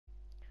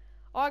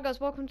Alright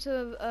guys, welcome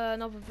to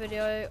another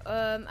video.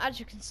 As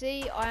you can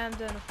see, I am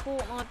doing a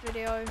Fortnite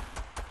video.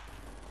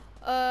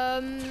 I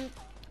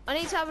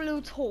need to have a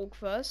little talk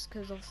first,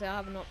 because obviously I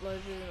haven't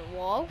uploaded in a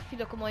while. If you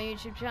look at my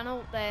YouTube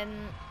channel, then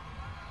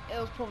it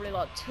was probably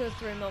like 2 or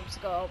 3 months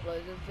ago I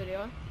uploaded a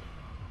video.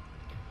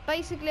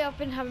 Basically, I've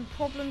been having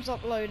problems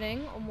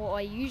uploading on what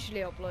I usually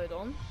upload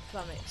on, if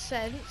that makes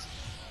sense.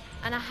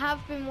 And I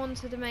have been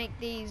wanting to make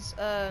these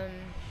sort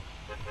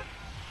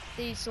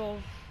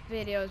of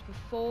videos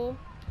before,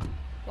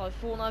 like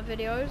Fortnite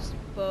videos,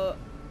 but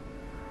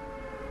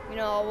you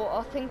know,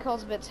 I think I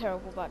was a bit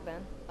terrible back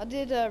then. I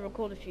did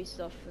record a few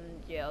stuff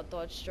and yeah, I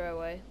died straight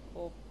away.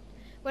 Or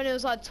when it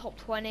was like top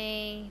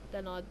 20,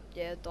 then I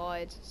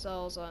died. So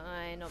I was like,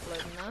 I ain't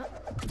uploading that.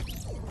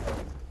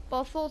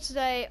 But I thought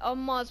today I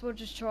might as well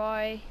just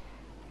try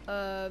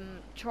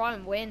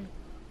and win,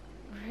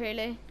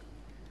 really,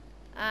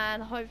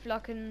 and hopefully I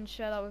can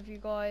share that with you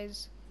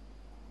guys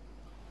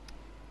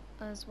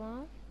as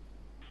well.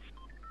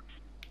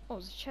 Oh,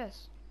 it's a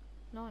chest.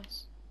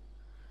 Nice.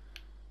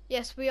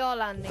 Yes, we are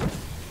landing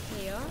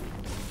here.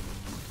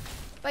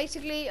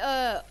 Basically,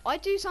 I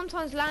do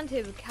sometimes land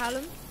here with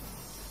Callum.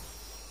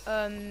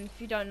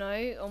 If you don't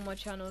know, on my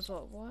channel as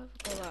well. Why have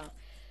I got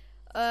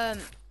that?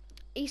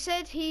 He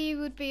said he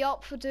would be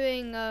up for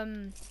doing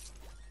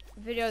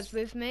videos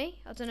with me.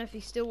 I don't know if he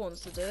still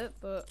wants to do it,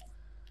 but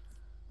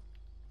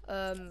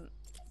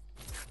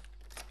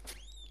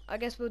I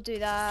guess we'll do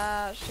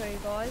that. Show you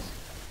guys.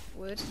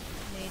 Would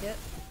need it.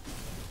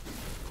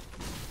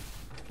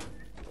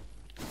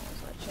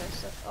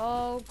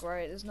 Oh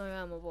great, there's no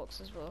ammo box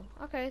as well.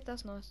 Okay,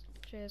 that's nice.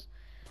 Cheers.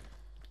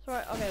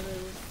 Alright, okay,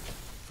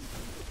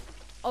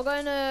 I'm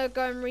gonna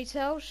go and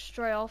retail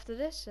straight after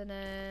this, and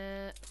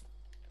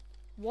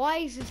why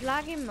is this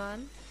lagging,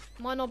 man?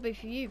 Might not be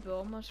for you, but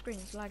on my screen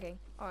it's lagging.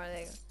 Alright,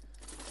 there you go.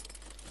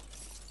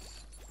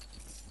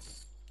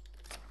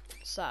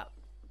 Sap.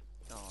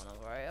 Oh, not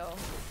very well.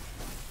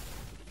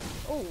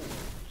 Oh,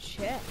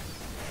 chest.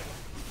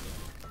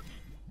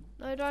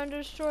 No, don't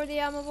destroy the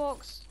ammo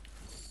box.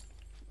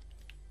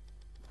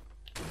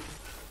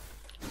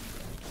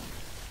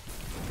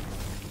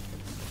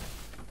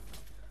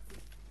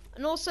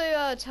 And also,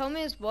 tell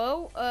me as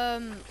well,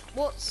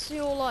 what's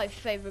your like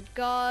favorite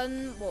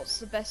gun? What's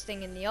the best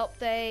thing in the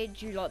update?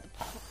 Do you like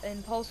the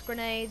impulse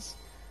grenades?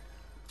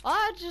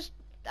 I just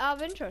out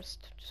of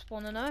interest, just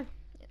want to know.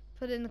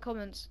 Put it in the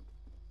comments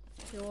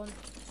if you want.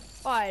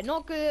 Alright,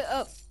 not good.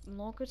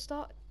 Not good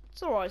start.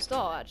 It's alright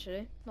start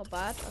actually, not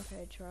bad.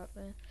 Okay, trap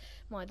there.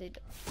 Might need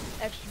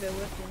extra bit of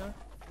wood, you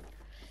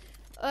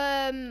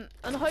know.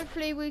 And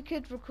hopefully we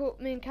could record.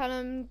 Me and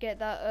Callum get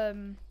that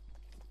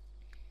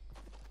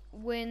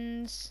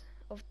wins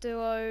of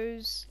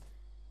duos.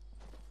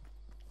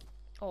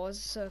 Oh, it's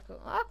a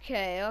circle.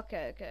 Okay.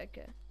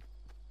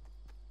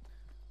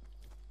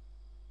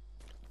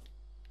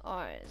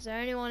 Alright, is there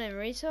anyone in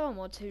retail or am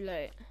I too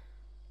late?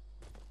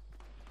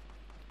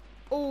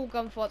 Oh,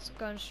 gunfights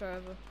going straight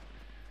over.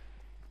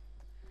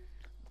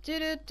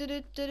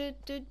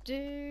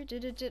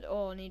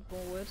 Oh, I need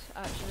more wood,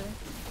 actually.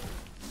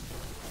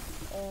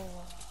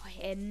 Oh,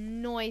 it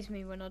annoys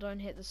me when I don't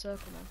hit the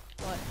circle, man.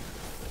 Like,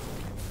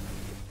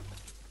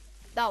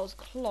 that was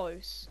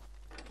close.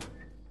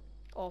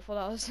 Oh, I thought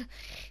that was I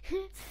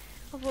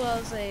thought that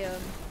was a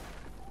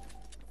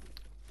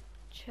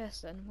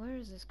chest then. Where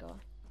is this guy?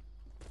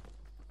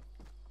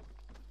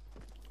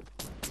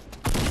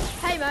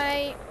 Hey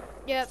mate!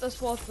 Yep,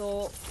 that's what I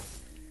thought.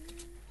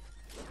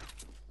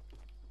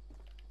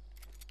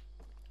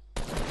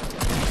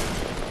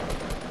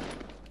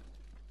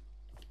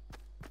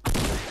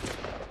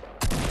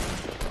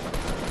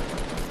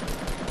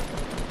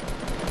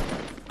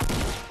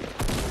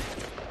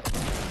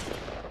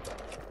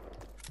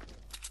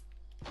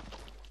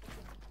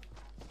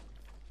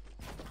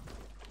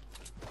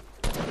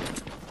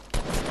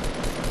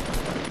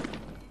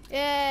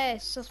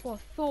 Yes, that's what I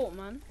thought,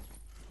 man.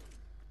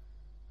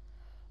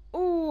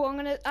 Oh, I'm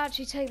gonna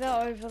actually take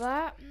that over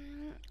that.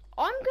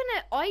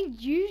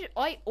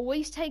 I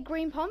always take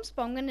green pumps,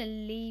 but I'm gonna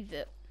leave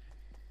it.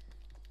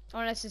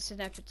 Unless it's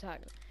an epic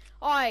tag.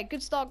 Alright,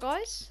 good start,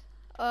 guys.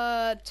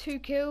 2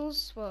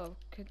 kills. Well,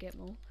 could get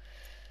more.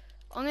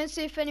 I'm gonna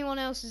see if anyone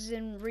else is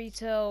in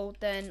retail,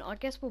 then I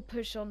guess we'll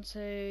push on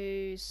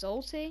to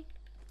Salty.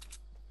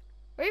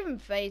 Or even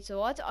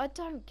Fatal. I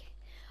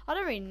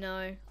don't really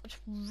know. I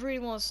just really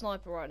want a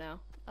sniper right now.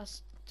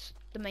 That's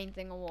the main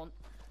thing I want.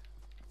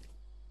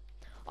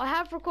 I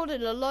have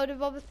recorded a load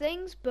of other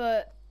things,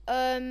 but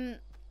I've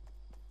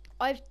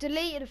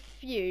deleted a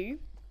few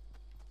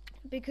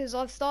because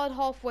I've started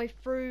halfway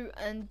through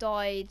and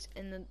died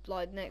in the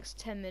like next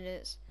 10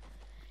 minutes.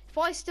 If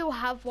I still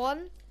have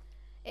one,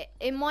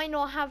 it might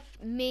not have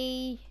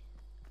me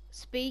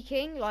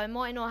speaking, like it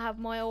might not have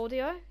my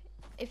audio.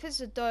 If it's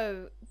a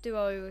duo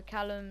with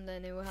Callum,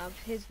 then it will have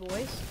his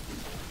voice.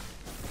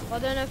 I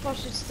don't know if I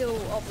should still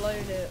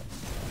upload it.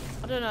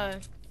 I don't know.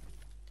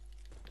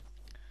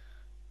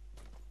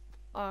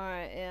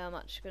 Alright, yeah, I'm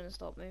actually gonna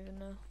stop moving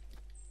now.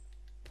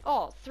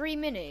 Oh, 3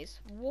 minis.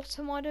 What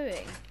am I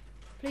doing?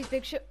 Please,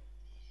 big ship.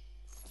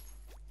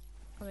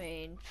 I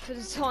mean, for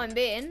the time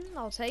being,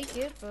 I'll take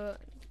it,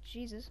 but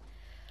Jesus.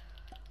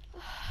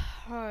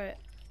 Alright.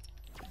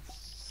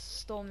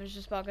 Storm is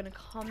just about gonna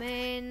come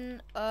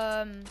in.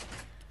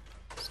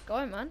 Let's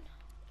go, man.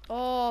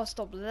 Oh,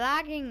 stop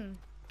lagging.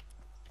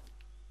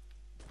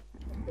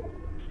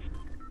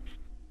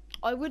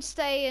 I would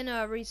stay in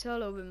retail a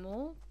little bit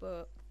more,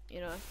 but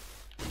you know.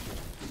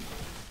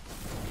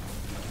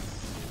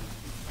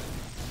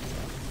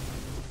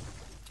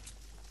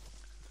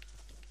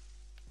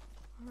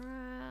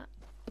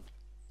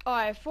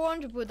 Alright,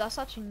 400 wood, that's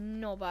actually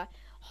not bad.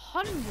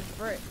 100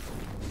 brick.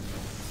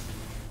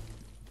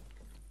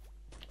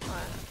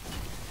 Alright.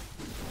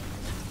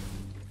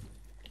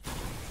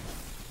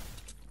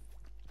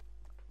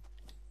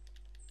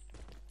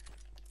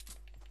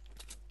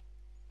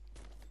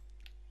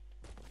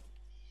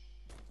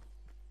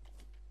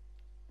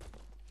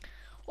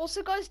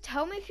 Also, guys,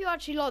 tell me if you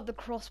actually like the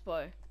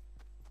crossbow.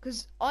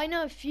 Because I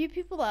know a few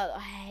people that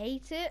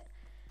hate it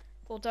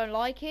or don't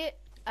like it.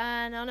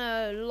 And I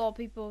know a lot of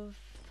people have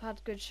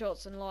had good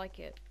shots and like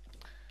it.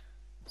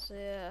 So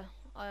yeah,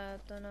 I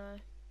don't know.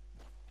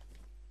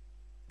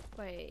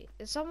 Wait,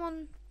 is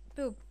someone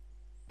build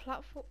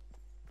platform?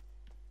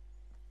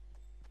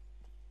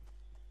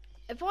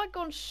 If I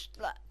gone, is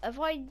that a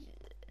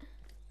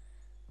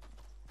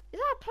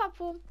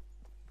platform?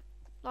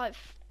 Like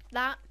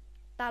that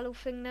little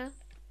thing there?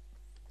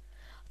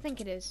 I think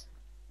it is.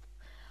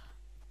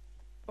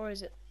 Or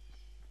is it?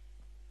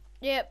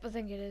 Yep, I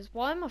think it is.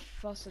 Why am I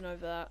fussing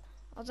over that?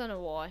 I don't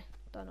know why.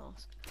 Don't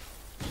ask.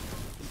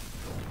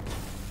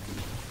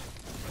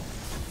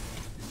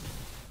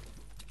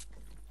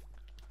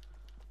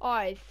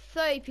 Alright,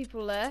 30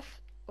 people left.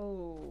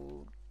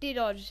 Oh, did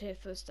I just hear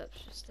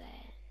footsteps just then?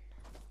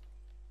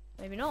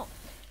 Maybe not.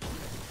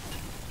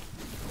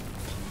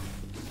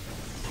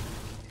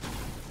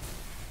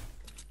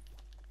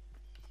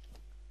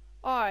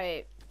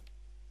 Alright.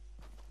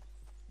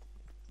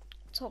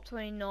 Top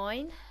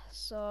 29.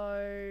 So,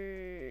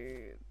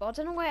 but I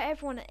don't know where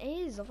everyone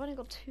is. I've only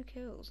got 2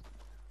 kills.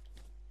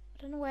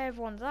 I don't know where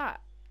everyone's at.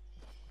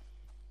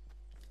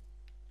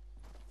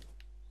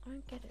 I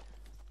don't get it.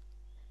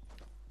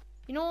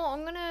 You know what?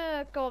 I'm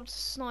gonna go up to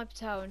Sniper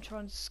Tower and try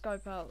and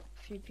scope out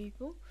a few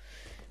people.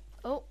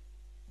 Oh,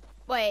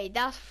 wait,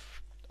 that's.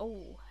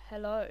 Oh,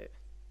 hello.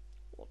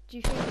 What do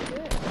you think you're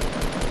doing?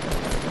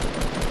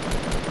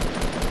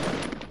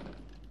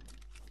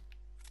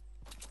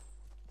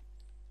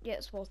 Yeah,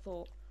 that's what I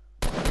thought.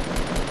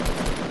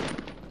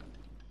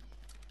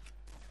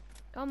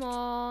 Come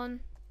on.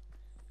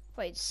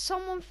 Wait, did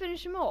someone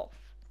finish him off?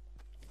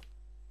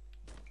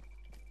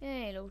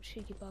 Yeah, little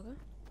cheeky bugger.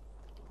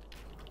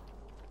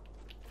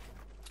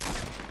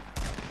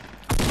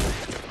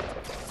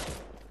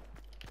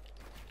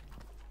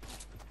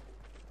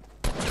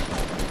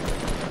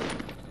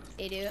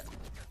 Idiot.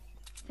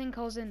 I think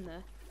I was in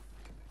there.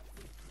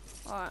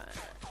 Alright.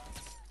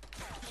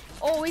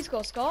 Oh, he's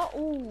got a scar.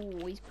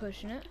 Oh, he's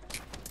pushing it.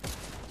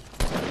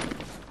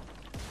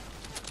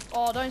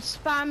 Oh, don't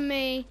spam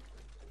me.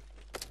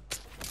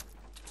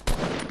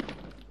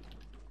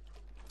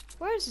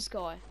 Where is this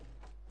guy?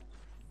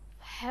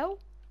 Hell?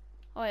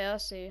 Oh yeah, I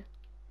see you.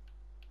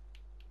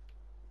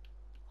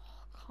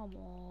 Oh, come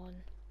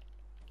on.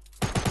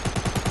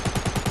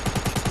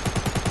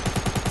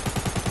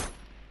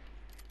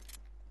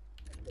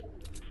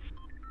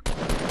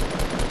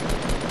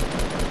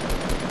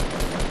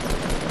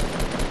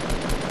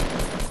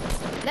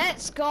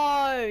 Let's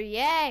go!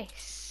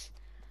 Yes!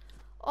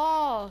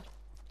 Oh.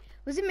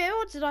 Was it me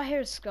or did I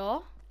hear a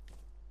scar?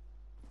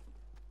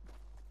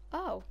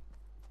 Oh.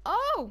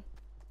 Oh!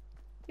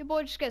 Your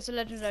boy just gets a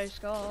legendary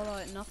scar,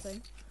 like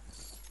nothing.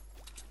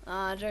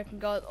 Ah, joking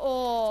guys.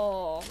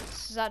 Oh,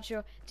 this is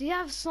actually. Do you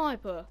have a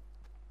sniper?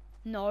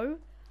 No.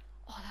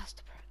 Oh, that's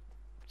depressing.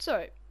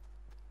 So,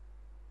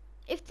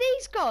 if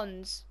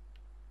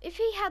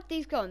he had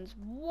these guns,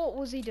 what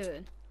was he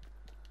doing?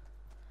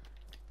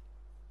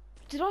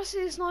 Did I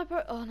see a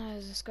sniper? Oh no,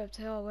 there's a scope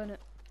tail, wasn't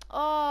it?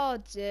 Oh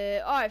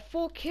dear. Alright,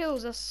 4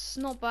 kills, that's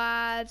not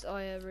bad. Oh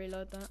yeah,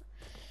 reload that.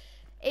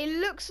 It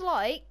looks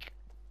like,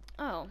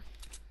 oh,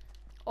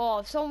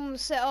 if someone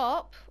was set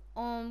up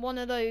on one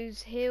of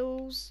those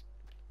hills,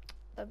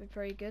 that'd be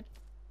pretty good.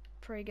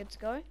 Pretty good to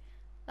go.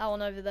 That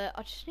one over there.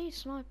 I just need a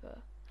sniper.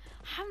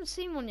 I haven't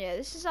seen one yet.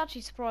 This is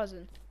actually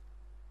surprising.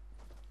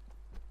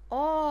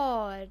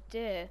 Oh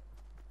dear.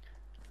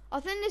 I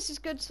think this is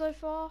good so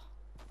far.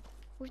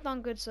 We've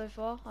done good so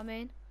far, I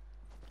mean.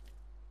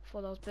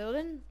 Before I was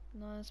building.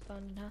 Nice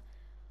abandoned house.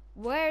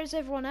 Where is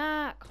everyone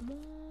at? Come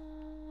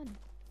on.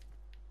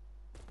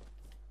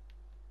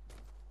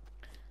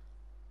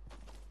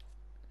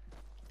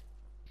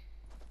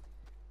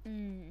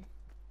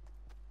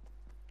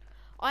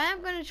 I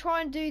am going to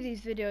try and do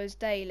these videos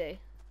daily.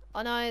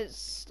 I know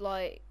it's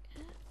like...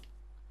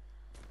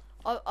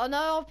 I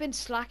know I've been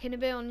slacking a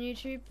bit on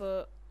YouTube,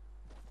 but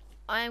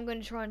I am going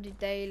to try and do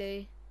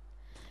daily.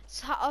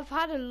 So I've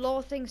had a lot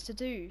of things to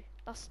do.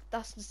 That's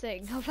the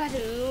thing. I've had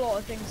a lot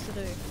of things to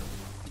do.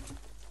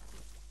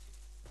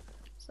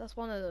 That's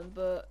one of them,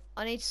 but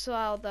I need to sort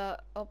out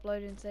that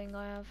uploading thing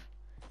I have.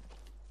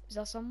 Is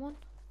that someone?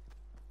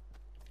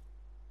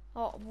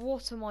 Oh,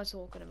 what am I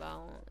talking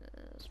about?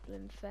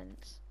 Split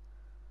fence.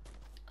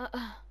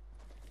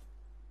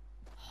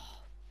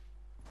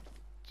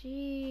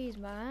 Jeez,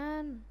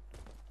 man.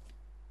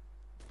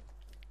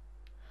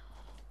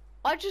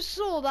 I just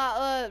saw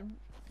that,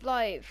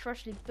 like,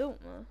 freshly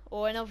built, man.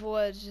 Or in other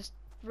words, just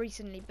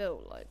recently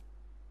built, like,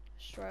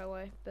 straight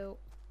away built.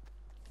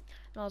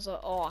 And I was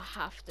like, oh, I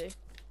have to.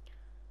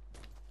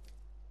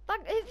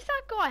 Like, if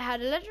that guy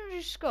had a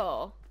legendary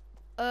scar,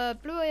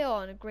 blue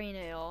AR and a green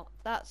AR,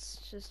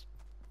 that's just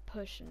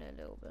pushing it a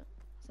little bit.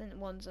 I think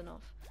one's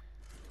enough.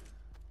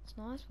 It's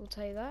nice, we'll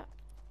take that.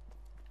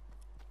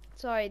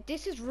 Sorry,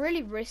 this is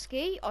really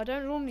risky. I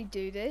don't normally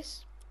do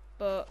this,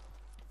 but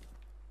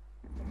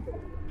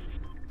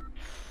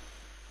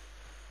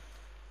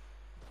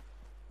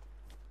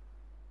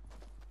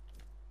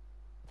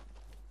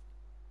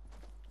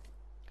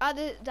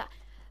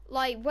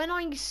like when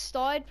I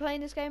started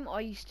playing this game, I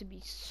used to be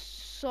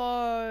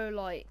so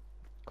like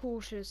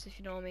cautious, if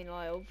you know what I mean,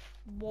 like of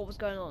what was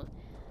going on.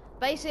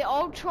 Basically,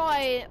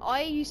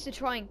 I used to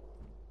try and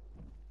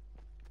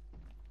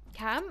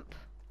camp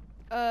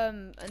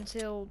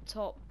until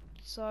top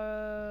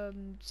so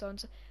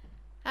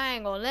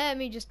hang on, let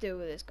me just deal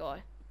with this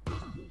guy.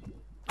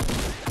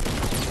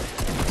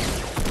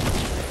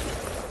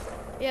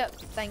 Yep,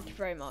 thank you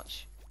very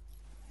much.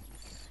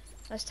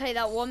 Let's take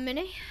that 1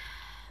 mini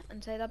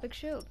and take that big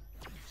shield.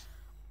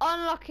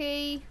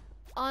 Unlucky,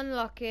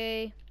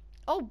 unlucky.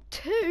 Oh,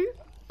 2.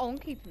 Oh, I'm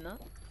keeping that.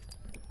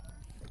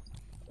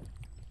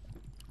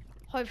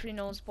 Hopefully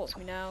no one spots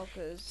me now,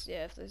 because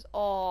yeah, if there's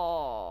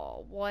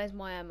why is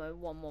my ammo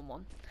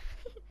 111?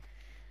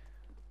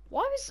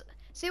 Why was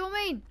see what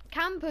I mean?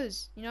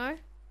 Campers, you know?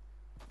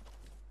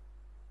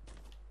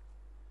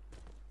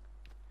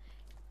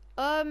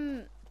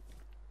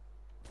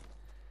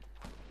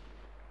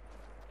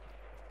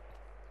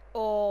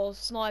 Or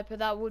sniper,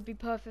 that would be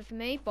perfect for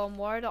me, but I'm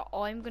worried that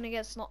I'm gonna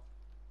get sniped.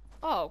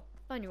 Oh,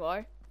 don't you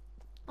worry.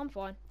 I'm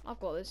fine. I've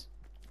got this.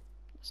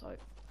 So,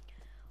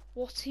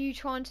 what are you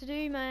trying to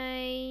do,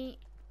 mate?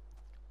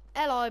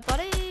 Hello,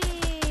 buddy.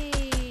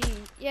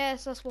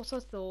 Yes, that's what I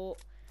thought.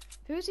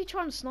 Who is he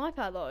trying to snipe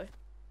at, though?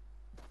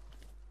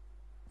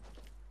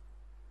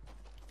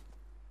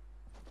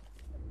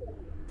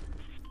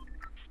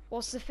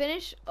 What's the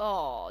finish?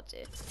 Oh,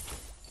 dear.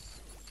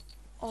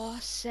 Oh,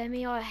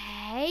 semi. I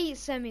hate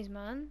semis,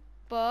 man.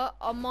 But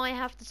I might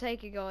have to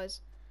take it,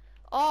 guys.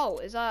 Oh,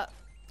 is that...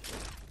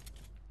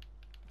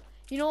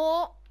 You know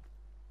what?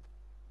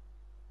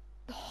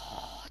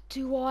 Oh,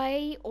 do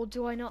I or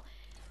do I not?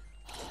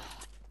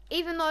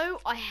 Even though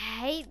I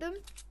hate them.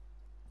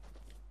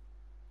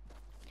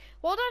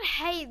 Well, I don't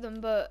hate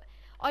them, but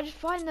I just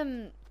find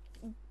them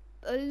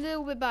a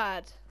little bit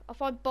bad. I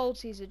find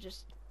bolties are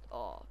just...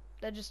 Oh,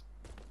 they're just...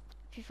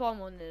 If you find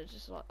one, they're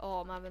just like,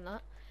 oh, I'm having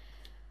that.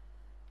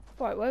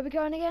 Right, where are we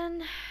going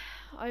again?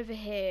 Over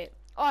here.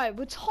 Alright,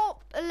 we're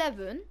top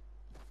 11.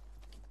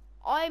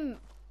 I'm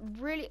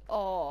really...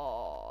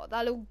 Oh,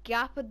 that little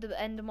gap at the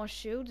end of my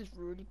shield is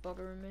really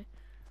buggering me.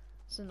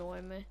 It's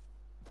annoying me.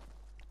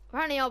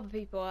 Apparently other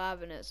people are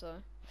having it, so...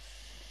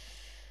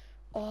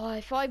 Oh,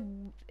 if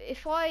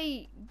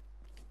I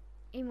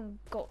even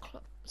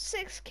got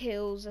 6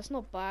 kills, that's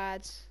not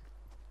bad.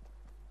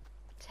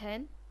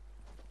 10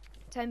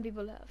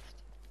 people left.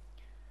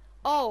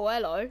 Oh,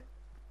 hello.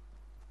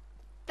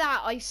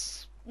 That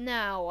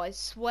now I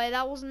swear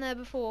that wasn't there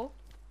before.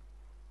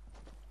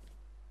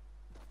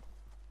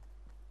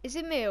 Is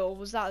it me or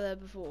was that there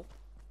before?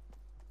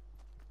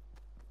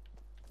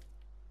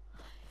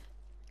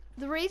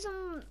 The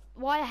reason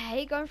why I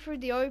hate going through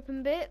the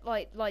open bit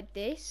like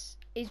this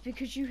is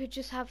because you could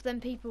just have them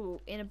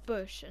people in a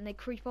bush and they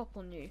creep up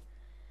on you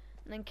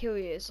and then kill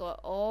you. It's like,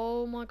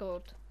 oh my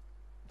god.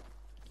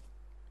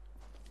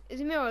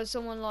 Is it me or is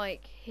someone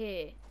like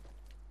here?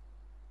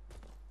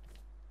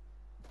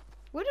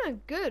 We're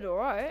doing good,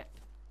 alright.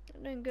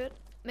 We're doing good.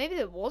 Maybe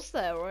there was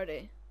there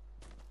already.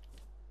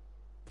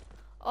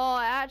 Oh,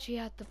 I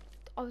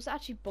was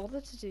actually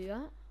bothered to do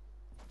that.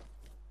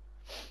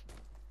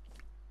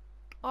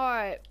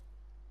 Alright.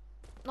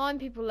 9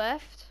 people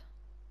left.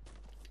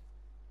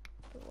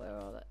 But where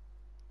are they?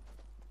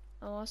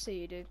 Oh, I see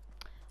you, dude.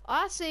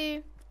 I see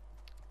you.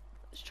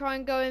 Let's try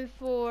and go in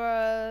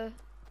for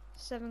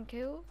 7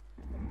 kill.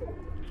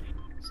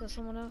 Is there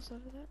someone else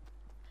over there?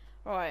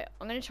 Alright,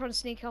 I'm going to try and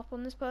sneak up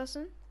on this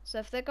person. So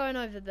if they're going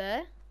over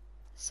there,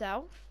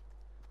 south,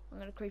 I'm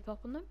going to creep up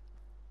on them.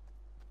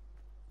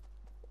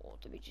 Or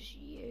do we just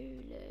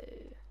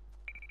YOLO?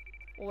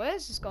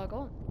 Where's this guy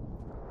gone?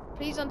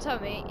 Please don't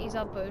tell me he's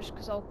at bush,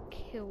 because I'll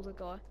kill the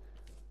guy.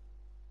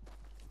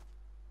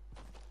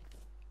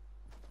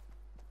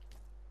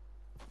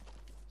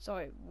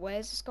 Sorry,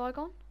 where's this guy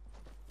gone?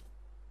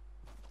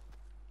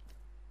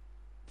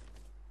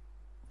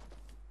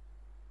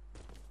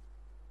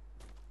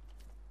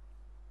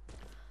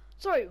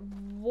 Sorry,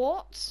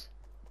 what?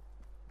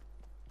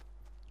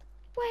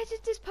 Where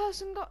did this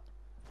person go?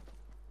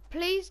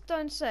 Please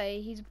don't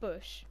say he's a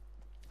bush.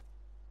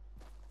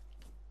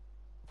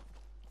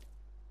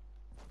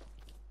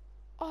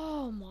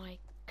 Oh my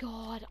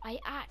god, I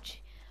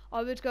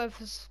would go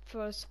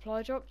for a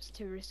supply drop. It's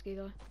too risky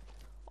though.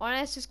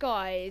 Unless this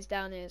guy is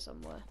down here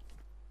somewhere.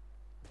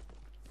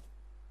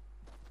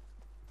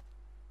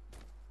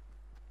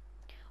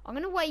 I'm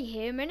gonna wait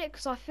here a minute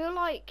because I feel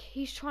like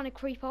he's trying to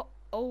creep up.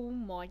 Oh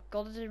my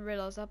god, I didn't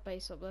realise that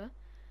base up there.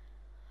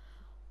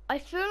 I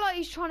feel like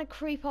he's trying to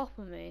creep up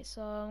on me,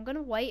 so I'm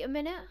gonna wait a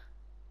minute.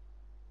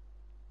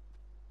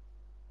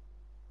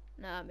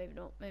 Nah, maybe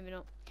not, maybe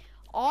not.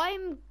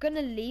 I'm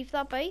gonna leave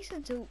that base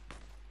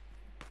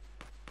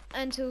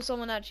until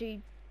someone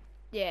actually,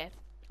 yeah.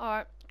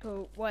 Alright,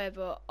 cool,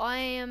 whatever. I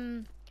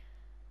am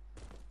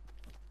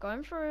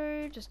going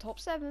through just top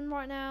 7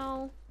 right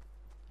now.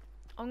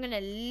 I'm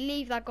gonna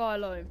leave that guy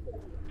alone.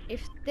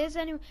 If there's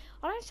I don't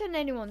think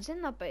anyone's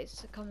in that base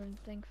to come and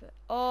think of it.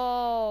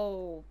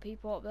 Oh,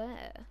 people up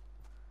there.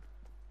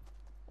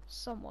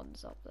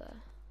 Someone's up there.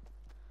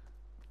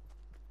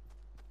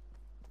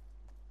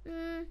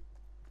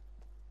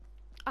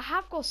 I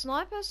have got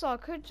sniper, so I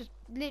could just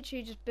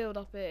literally just build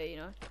up here, you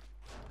know.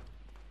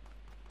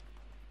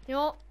 You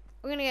know what?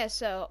 We're gonna get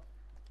set up.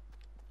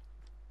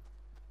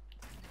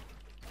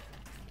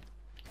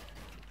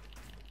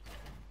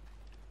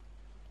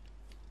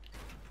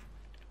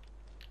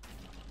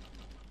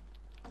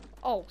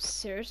 Oh,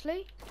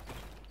 seriously?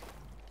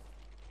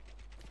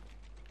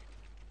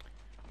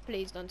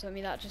 Please don't tell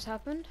me that just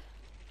happened.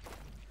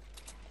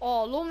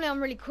 Oh, normally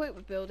I'm really quick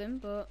with building,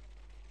 but...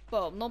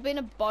 Well, not being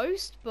a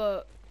boast,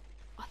 but...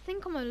 I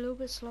think I'm a little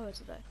bit slower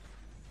today.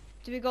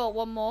 Do we got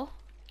one more?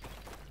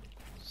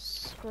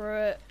 Screw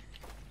it.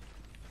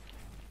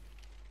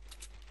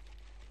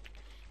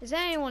 Is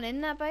there anyone in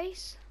that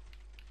base?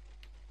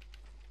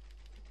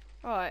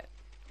 Alright.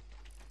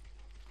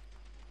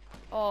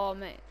 Oh,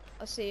 mate.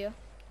 I see you.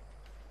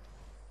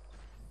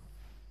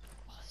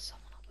 Oh, there's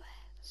someone up there.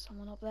 There's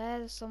someone up there.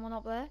 There's someone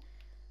up there.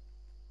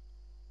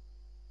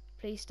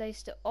 Please stay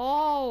still.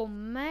 Oh,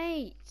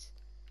 mate.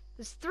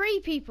 There's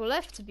 3 people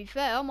left, to be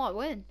fair. I might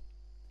win.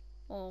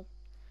 Oh.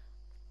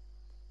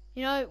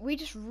 You know, we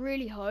just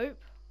really hope.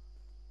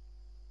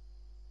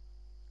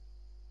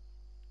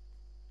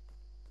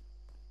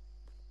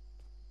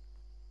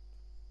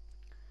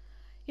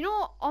 You know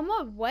what? I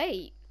might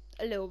wait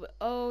a little bit.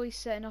 Oh, he's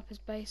setting up his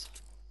base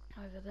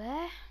over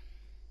there.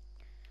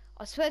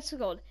 I swear to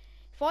God,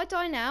 if I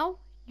die now,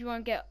 you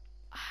won't get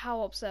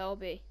how upset I'll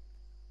be.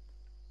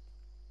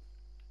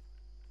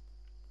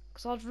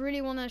 Because I'd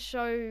really want to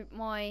show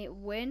my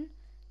win.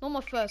 Not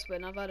my first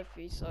win, I've had a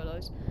few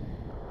solos.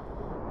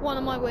 One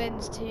of my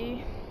wins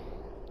too.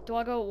 Do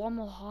I go one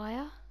more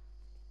higher?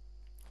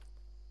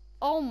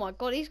 Oh my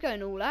god, he's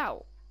going all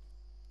out.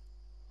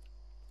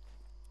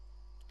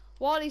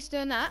 While he's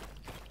doing that,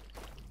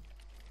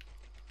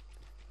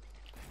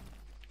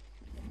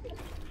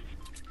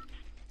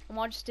 I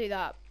might just do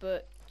that,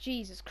 but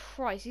Jesus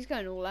Christ, he's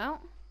going all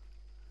out.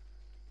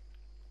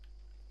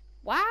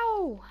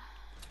 Wow.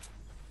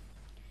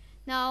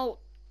 Now,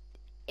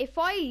 if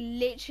I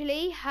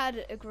literally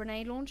had a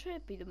grenade launcher,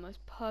 it'd be the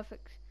most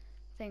perfect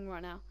thing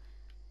right now.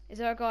 Is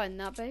there a guy in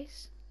that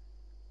base?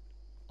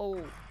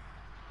 Oh.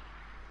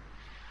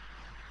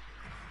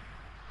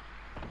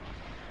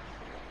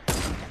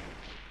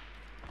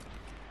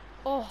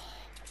 Oh.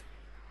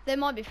 They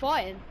might be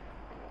fighting.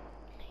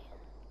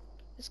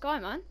 This guy,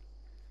 man.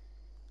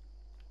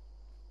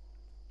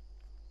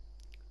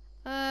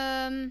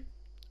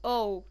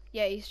 Oh,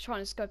 yeah, he's trying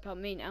to scope out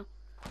me now.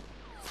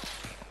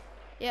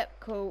 Yep,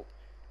 cool.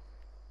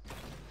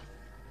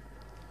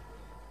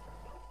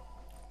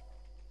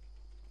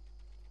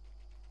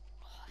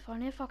 Oh, if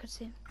only if I could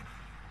see him.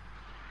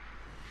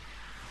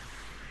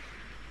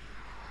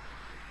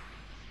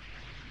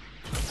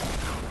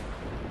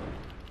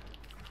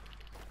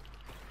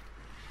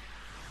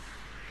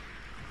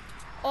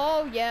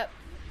 Oh, yep.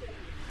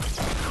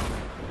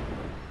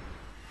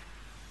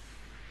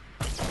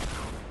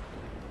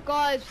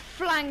 Guys,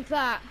 flank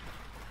that.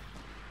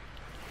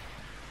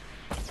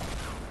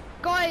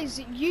 Guys,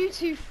 you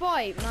two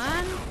fight,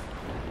 man.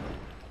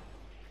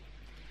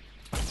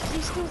 Does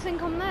he still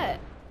think I'm there?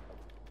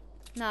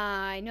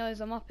 Nah, he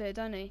knows I'm up here,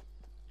 don't he?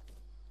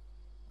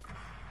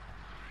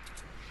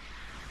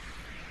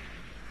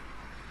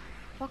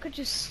 If I could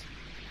just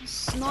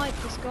snipe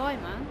this guy,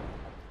 man.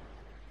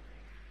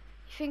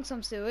 He thinks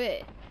I'm still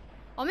here.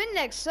 I'm in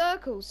next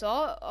circle,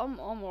 so I'm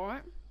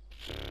alright.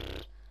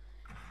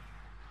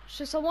 It's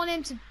just I want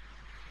him to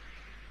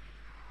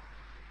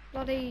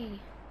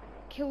bloody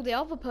kill the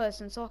other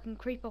person so I can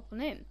creep up on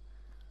him.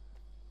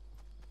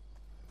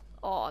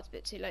 Oh, it's a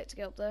bit too late to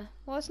get up there.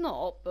 Well, it's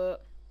not,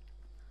 but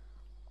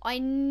I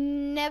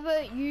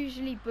never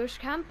usually bush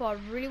camp, but I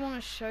really want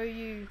to show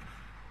you.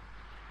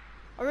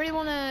 I really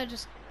want to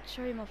just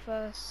show you my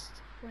first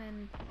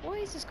win. What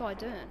is this guy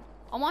doing?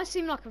 I might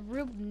seem like a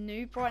real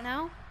noob right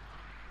now,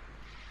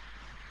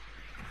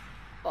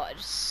 but I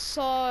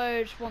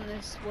just want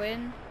this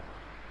win.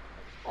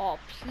 Oh,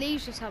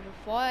 please just have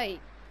a fight.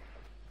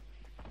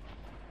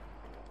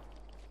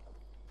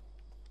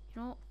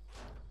 You know what?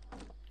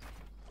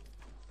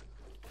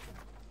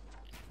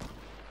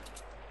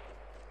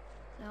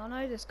 Now I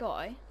know this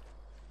guy.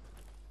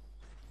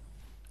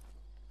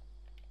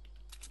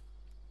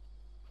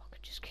 I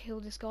could just kill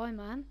this guy,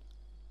 man.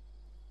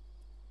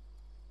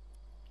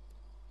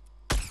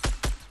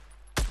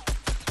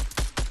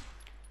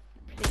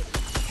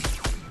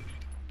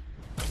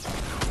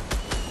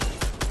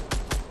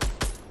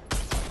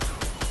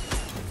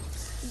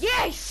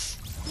 Yes!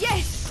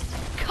 Yes!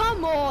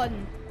 Come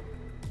on!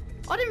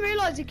 I didn't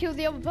realise he killed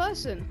the other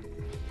person.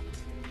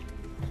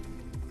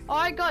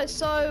 Alright guys,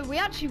 so we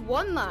actually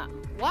won that.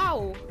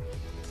 Wow.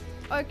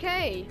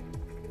 Okay.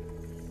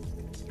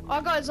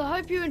 Alright guys, I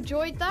hope you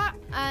enjoyed that,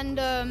 and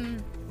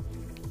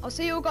I'll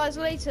see you all guys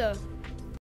later.